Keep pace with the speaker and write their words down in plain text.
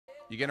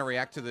You gonna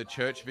react to the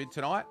church vid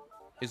tonight?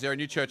 Is there a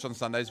new church on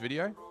Sundays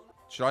video?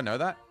 Should I know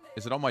that?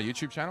 Is it on my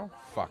YouTube channel?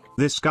 Fuck.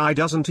 This guy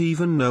doesn't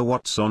even know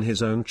what's on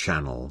his own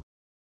channel.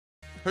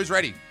 Who's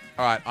ready?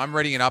 All right, I'm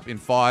readying it up in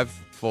 5,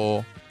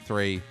 4,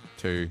 3,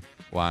 2,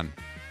 1.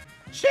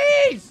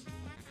 Cheese!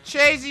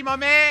 Cheesy, my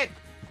man!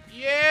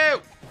 You!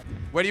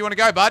 Where do you want to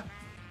go, bud?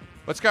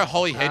 Let's go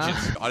Holly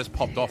Hedges. I just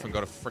popped off and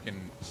got a freaking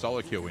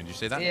solo kill win. Did you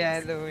see that? Yeah,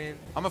 the win.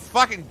 I'm a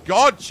fucking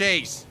god,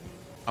 Cheese.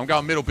 I'm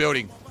going middle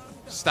building.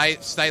 Stay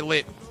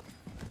lit.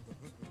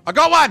 I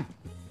got one!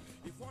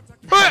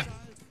 How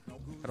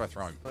do I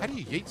throw him? How do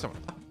you yeet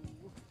someone?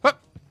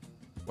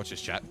 Watch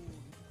this, chat.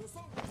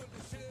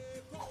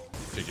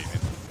 GG, man.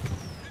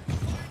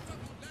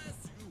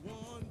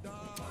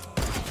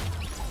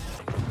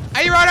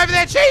 Hey, you right over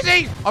there,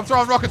 Cheesy! I'm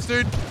throwing rockets,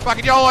 dude.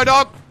 Fucking YOLO,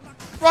 dog.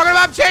 Rocket him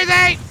up,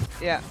 Cheesy!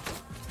 Yeah.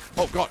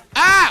 Oh, God.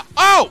 Ah!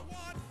 Oh!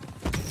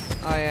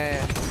 Oh,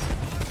 yeah.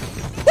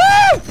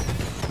 Woo!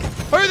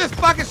 Who the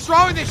fuck is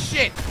throwing this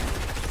shit?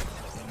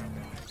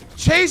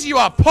 Cheesy, you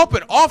are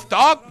popping off,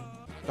 dog.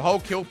 The whole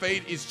kill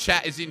feed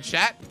is in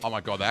chat. Oh my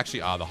god, they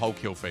actually are. The whole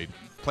kill feed.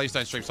 Please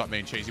don't stream something me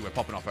and Cheesy. We're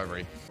popping off over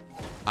here.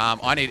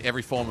 I need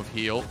every form of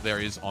heal there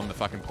is on the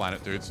fucking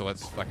planet, dude. So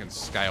let's fucking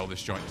scale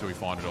this joint until we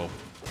find it all.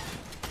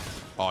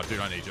 Oh,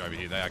 dude, I need you over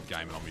here. They are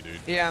gaming on me, dude.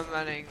 Yeah, I'm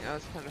running. I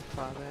was kind of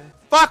far there.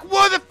 Fuck,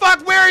 what the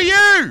fuck? Where are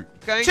you?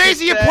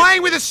 Cheesy, you're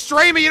playing with a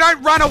streamer. You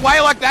don't run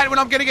away like that when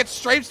I'm gonna get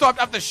stream stopped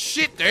up the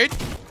shit, dude.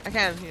 I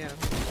can, yeah.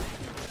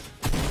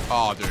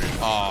 Oh, dude.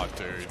 Oh,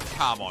 dude.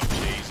 Come on,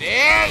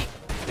 Cheesy.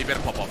 He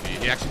better pop off here.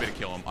 He actually better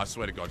kill him. I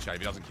swear to God, Chad,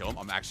 if he doesn't kill him,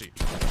 I'm actually...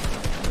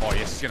 Oh,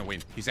 yes, he's going to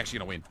win. He's actually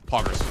going to win.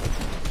 Progress.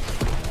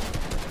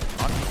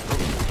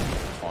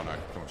 Oh, no.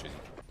 Come on, Cheesy.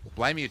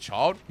 Blaming a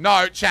child?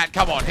 No, chat,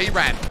 come on. He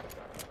ran.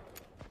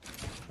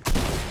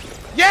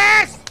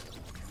 Yes!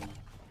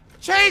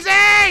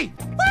 Cheesy!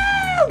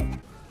 Woo!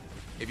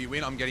 If you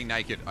win, I'm getting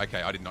naked.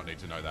 Okay, I did not need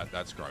to know that.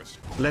 That's gross.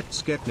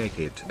 Let's get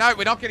naked. No,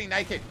 we're not getting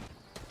naked.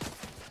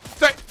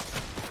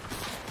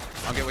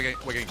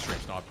 We're getting stream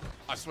sniped.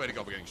 I swear to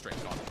God, we're getting stream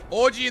sniped.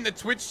 Orgy in the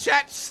Twitch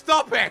chat,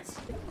 stop it!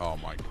 Oh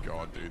my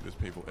God, dude, there's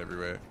people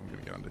everywhere. I'm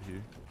gonna get under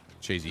here.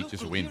 Cheesy,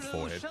 just win,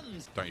 forehead.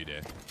 Don't you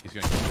dare. He's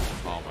gonna...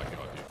 Oh my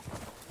God, dude.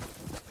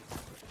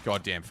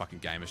 Goddamn fucking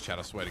gamers chat,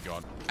 I swear to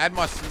God. Add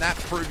my snap,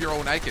 prove you're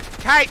all naked.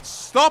 Kate,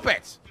 stop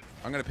it!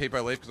 I'm gonna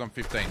peepo leave because I'm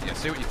 15. Yeah,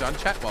 see what you've done,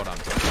 chat? Well done.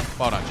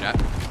 Well done, chat.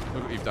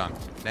 Look what you've done.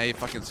 Now you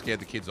fucking scared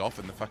the kids off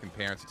and the fucking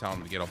parents are telling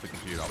them to get off the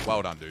computer.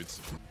 Well done, dudes.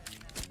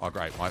 Oh,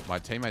 great. My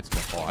teammate's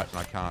gonna fight and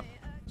I can't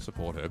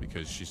support her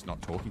because she's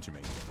not talking to me.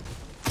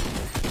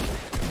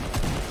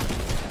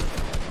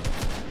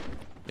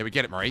 Yeah, we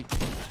get it, Marie.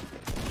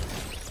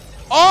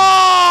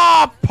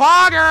 Oh,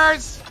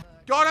 poggers!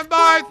 Got them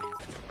both!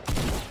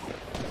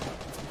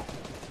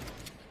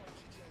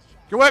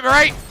 Good work,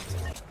 Marie!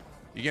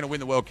 You gonna win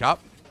the World Cup?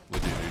 We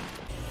do, dude.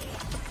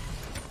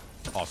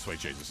 Oh, sweet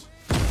Jesus.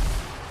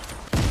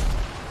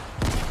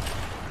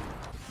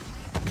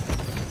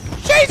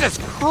 Jesus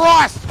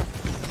Christ!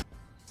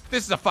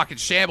 This is a fucking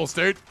shambles,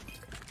 dude.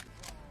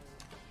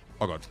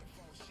 Oh god.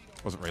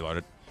 Wasn't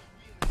reloaded.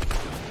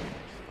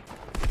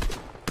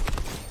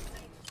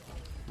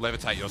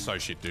 Levitate, you're so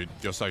shit, dude.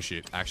 You're so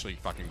shit. Actually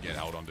fucking get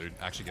held on, dude.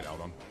 Actually get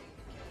held on.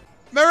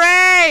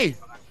 Marie!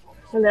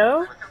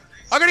 Hello?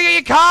 I'm gonna get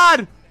your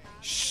card!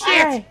 Shit!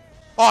 Hi.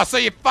 Oh, so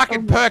you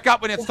fucking perk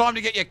up when it's time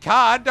to get your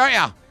card, don't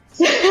ya?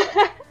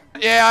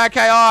 Yeah,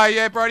 okay. Oh,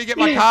 yeah, Brodie, get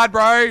my card,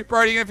 bro.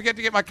 Brodie, you're gonna forget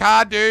to get my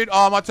card, dude.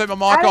 Oh, I might turn my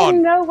mic on. I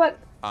didn't know what...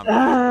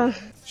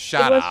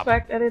 Shut up.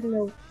 Fact, I didn't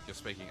know. You're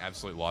speaking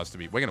absolute lies to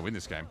me. We're gonna win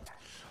this game.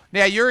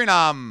 Now, you're in,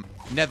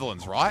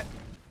 Netherlands, right?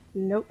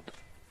 Nope.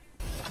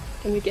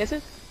 Can you guess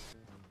it?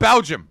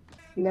 Belgium.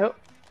 Nope.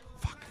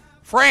 Fuck.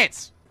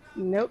 France.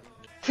 Nope.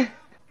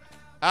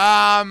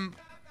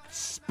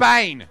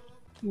 Spain.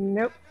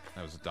 Nope.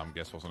 That was a dumb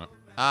guess, wasn't it?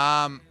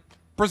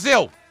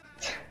 Brazil.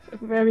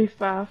 Very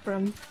far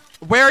from...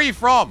 Where are you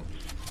from?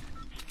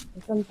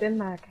 From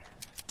Denmark.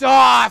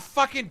 Ah,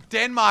 fucking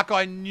Denmark.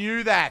 I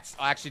knew that.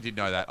 I actually did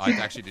know that. I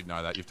actually did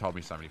know that. You've told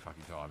me so many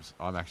fucking times.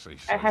 I'm actually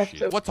so I have shit.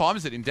 to. What time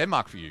is it in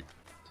Denmark for you?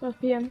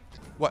 12 p.m.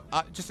 What?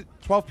 Just at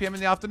 12 p.m.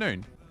 in the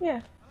afternoon? Yeah.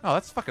 Oh,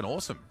 that's fucking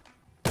awesome.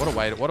 What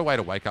a way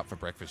to wake up for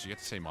breakfast. You get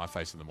to see my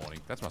face in the morning.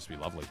 That must be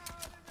lovely.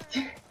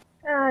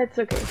 It's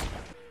okay.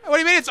 What do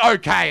you mean it's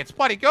okay? It's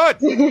bloody good.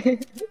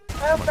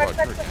 Oh, my God,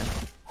 fuck.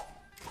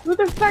 Who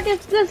the fuck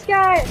is this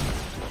guy?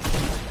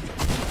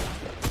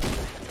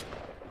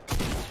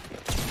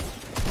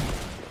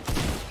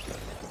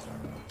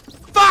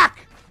 Fuck!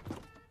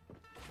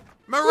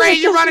 Marie,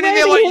 you're running in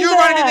there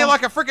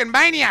like a freaking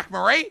maniac,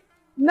 Marie.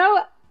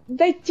 No,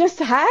 they just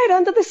hide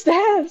under the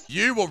stairs.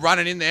 You were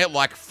running in there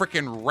like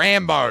freaking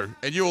Rambo,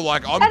 and you were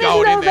like, I'm I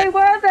going didn't in know there. they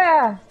were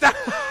there.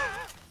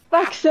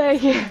 Fuck's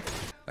sake.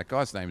 That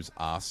guy's name's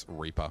Ass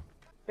Reaper.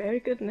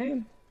 Very good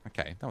name.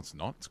 Okay, no, it's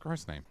not. It's a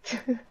gross name.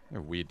 You're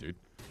a weird dude.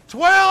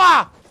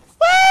 Twirler!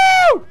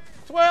 Woo!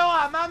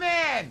 Twirler, my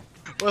man!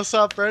 What's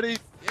up, Brodie?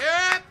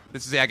 Yep!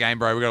 This is our game,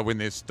 bro. We gotta win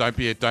this. Don't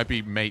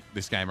be meat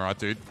this game, alright,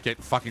 dude?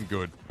 Get fucking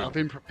good. I've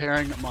been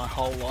preparing my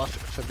whole life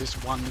for this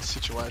one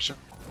situation.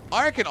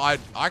 I reckon I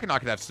could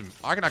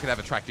have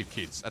attractive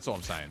kids. That's all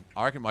I'm saying.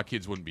 I reckon my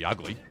kids wouldn't be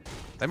ugly.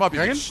 They might be.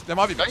 They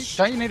might be.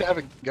 Don't you need to have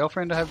a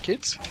girlfriend to have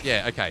kids?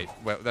 Yeah. Okay.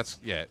 Well,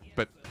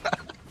 but.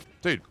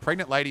 Dude,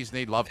 pregnant ladies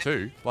need love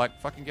too.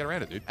 Like, fucking get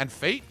around it, dude. And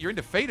feet? You're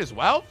into feet as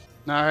well?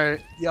 No.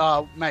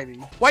 Yeah, maybe.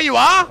 Wait, you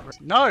are?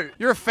 No.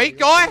 You're a feet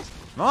guy?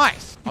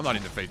 Nice. I'm not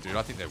into feet, dude.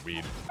 I think they're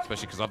weird.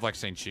 Especially because I've, like,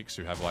 seen chicks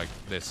who have, like,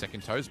 their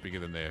second toes bigger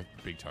than their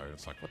big toe.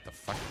 It's like, what the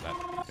fuck is that?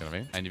 You know what I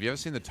mean? And have you ever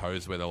seen the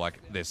toes where they're, like,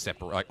 they're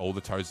separate? Like, all the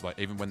toes, like,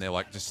 even when they're,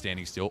 like, just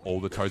standing still, all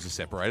the toes are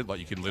separated. Like,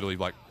 you can literally,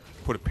 like,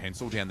 put a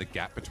pencil down the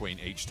gap between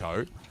each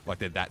toe. Like,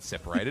 they're that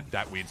separated.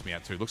 That weirds me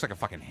out, too. It looks like a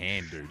fucking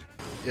hand, dude.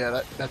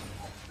 Yeah,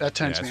 that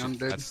turns me on,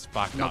 dude. That's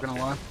fucked Not up. gonna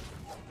lie.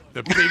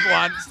 The big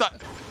one.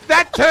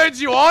 That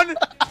turns you on?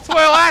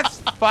 Well, that's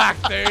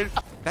fucked, dude.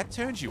 That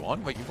turns you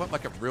on? Wait, you want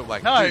like a real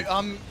like... No, dude.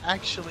 I'm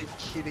actually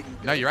kidding,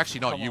 dude. No, you're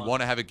actually not. Come You on.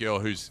 want to have a girl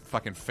whose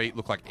fucking feet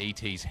look like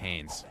E.T.'s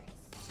hands.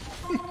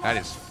 That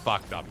is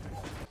fucked up.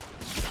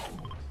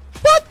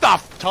 What the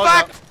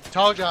fuck?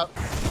 Told ya.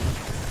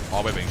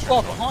 Oh, we're being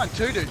Oh, shot. behind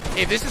too, dude.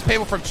 If this is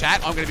people from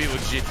chat, I'm going to be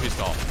legit pissed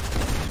off.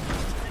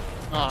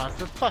 Oh,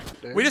 the fuck,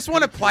 dude. We just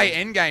want to play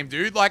endgame,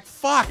 dude. Like,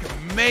 fuck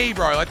me,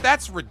 bro. Like,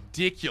 that's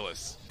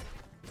ridiculous.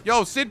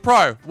 Yo, Sid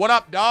Pro, what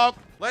up, dog?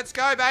 Let's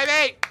go,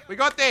 baby. We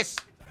got this.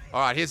 All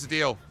right, here's the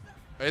deal.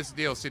 Here's the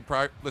deal, Sid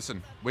Pro.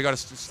 Listen, we got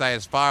to stay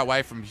as far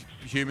away from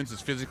humans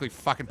as physically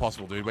fucking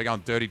possible, dude. We're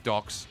going dirty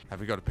docks. Have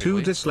we got a Two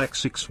people?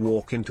 dyslexics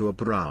walk into a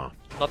bra.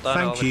 Not that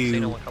Thank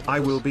you. I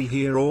will be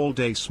here all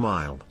day.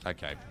 Smile.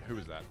 Okay, who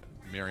is that?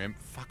 Miriam?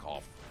 Fuck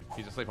off.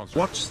 He's asleep on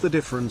stream. What's the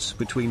difference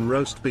between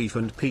roast beef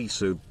and pea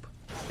soup?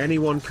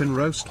 Anyone can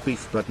roast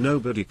beef, but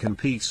nobody can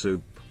pea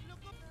soup.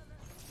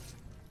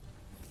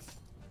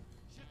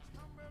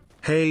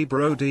 Hey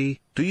Brodie,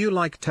 do you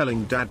like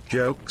telling dad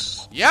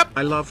jokes? Yep.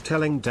 I love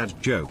telling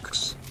dad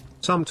jokes.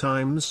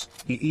 Sometimes,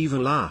 he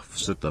even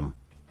laughs at them.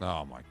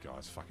 Oh my god,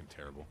 it's fucking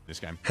terrible. This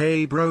game.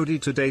 Hey Brodie,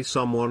 today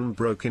someone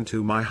broke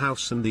into my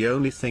house and the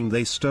only thing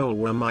they stole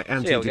were my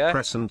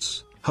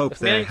antidepressants. Hope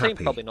they're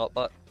happy. Probably not,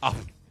 but... Oh,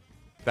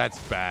 that's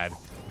bad.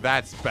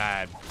 That's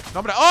bad.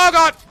 Oh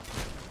god!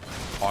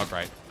 Oh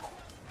great.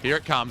 Here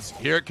it comes.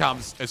 Here it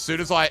comes. As soon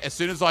as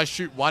I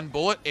shoot one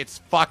bullet, it's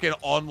fucking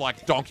on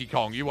like Donkey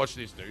Kong. You watch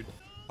this, dude.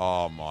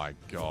 Oh my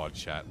god,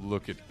 chat.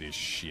 Look at this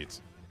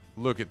shit.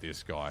 Look at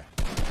this guy.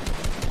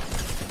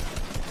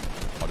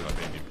 Oh, did I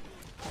beat him?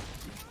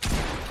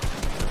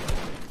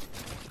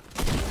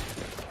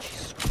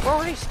 Jesus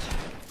Christ!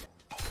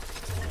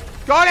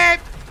 Got him!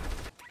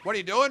 What are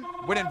you doing?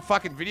 Winning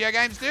fucking video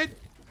games, dude?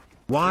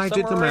 Why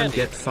did the man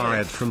get here.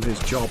 fired from his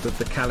job at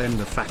the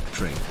calendar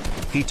factory?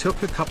 He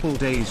took a couple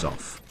days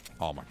off.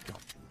 Oh my god.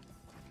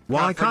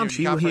 Why can't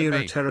you hear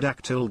me. a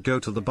pterodactyl go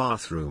to the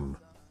bathroom?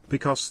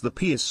 Because the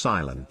pee is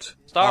silent.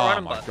 Start Oh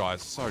running, my bud. god,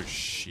 it's so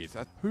shit.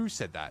 Who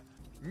said that?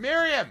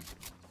 Miriam!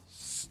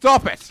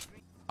 Stop it!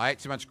 I ate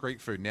too much Greek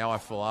food, now I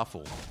feel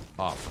awful.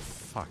 Oh, for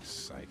fuck's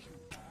sake.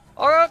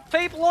 Alright,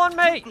 people on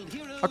me!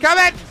 I'm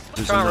coming!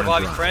 Does Try and a man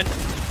revive your drive?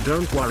 friend.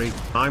 Don't worry,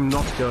 I'm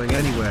not going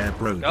anywhere,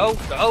 Brodie. Go,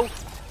 go!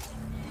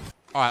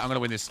 Alright, I'm gonna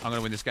win this. I'm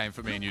gonna win this game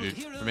for me and you, dude.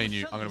 For me and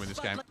you, I'm gonna win this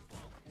game.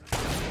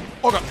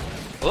 Oh god.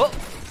 Oh!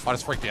 I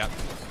just freaked out.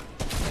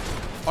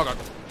 Oh god.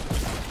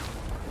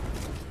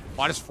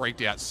 I just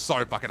freaked out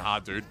so fucking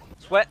hard, dude.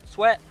 Sweat,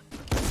 sweat.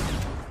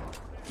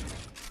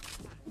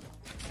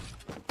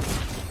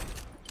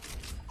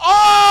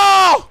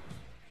 Oh!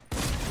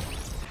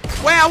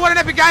 Wow, what an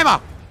epic gamer!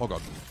 Oh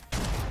god.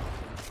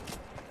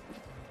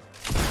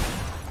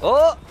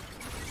 Oh!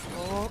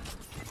 Oh!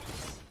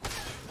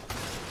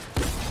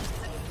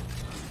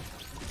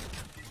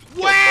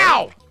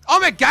 Wow!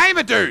 I'm a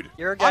gamer, dude!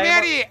 You're a I'm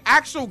out gamer. here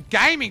actual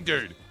gaming,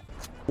 dude.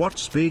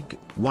 What's big,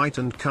 white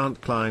and can't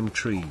climb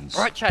trees?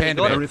 Right, Chad, you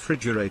Panda got bear. A it.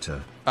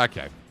 refrigerator.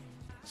 Okay.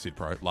 Sid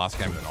Pro, last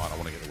game of the night. I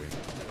want to get a win.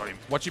 Got him.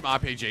 Watch him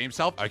RPG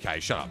himself. Okay,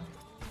 shut up.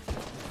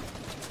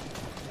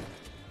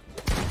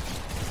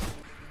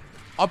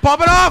 I'm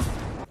popping off!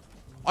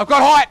 I've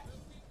got height!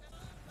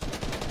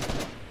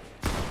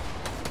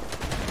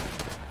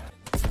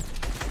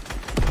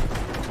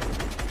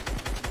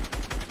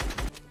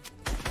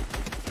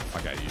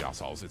 Okay, you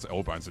assholes. It's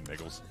all bones and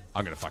niggles.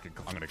 I'm gonna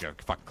go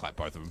fucking clap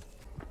both of them.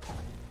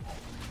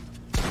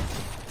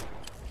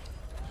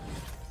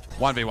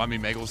 1v1 me,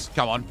 Meggles.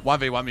 Come on.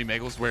 1v1 me,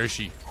 Meggles. Where is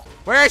she?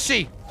 Where is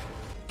she?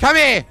 Come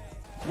here.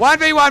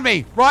 1v1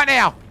 me right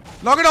now.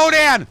 Knock it all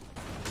down.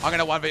 I'm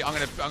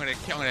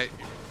gonna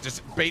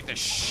just beat the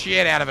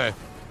shit out of her.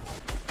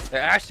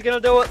 They're actually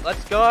gonna do it.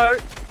 Let's go.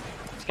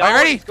 It's going. Are you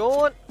ready? It's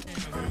going.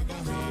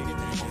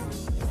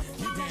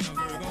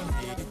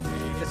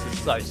 This is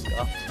so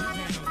stuffed.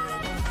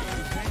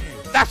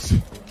 That's...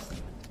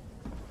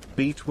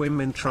 Beat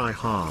women, try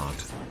hard.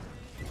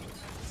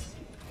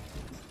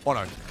 Oh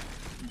no.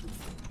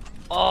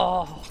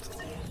 Oh.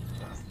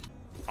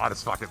 I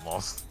just fucking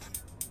lost.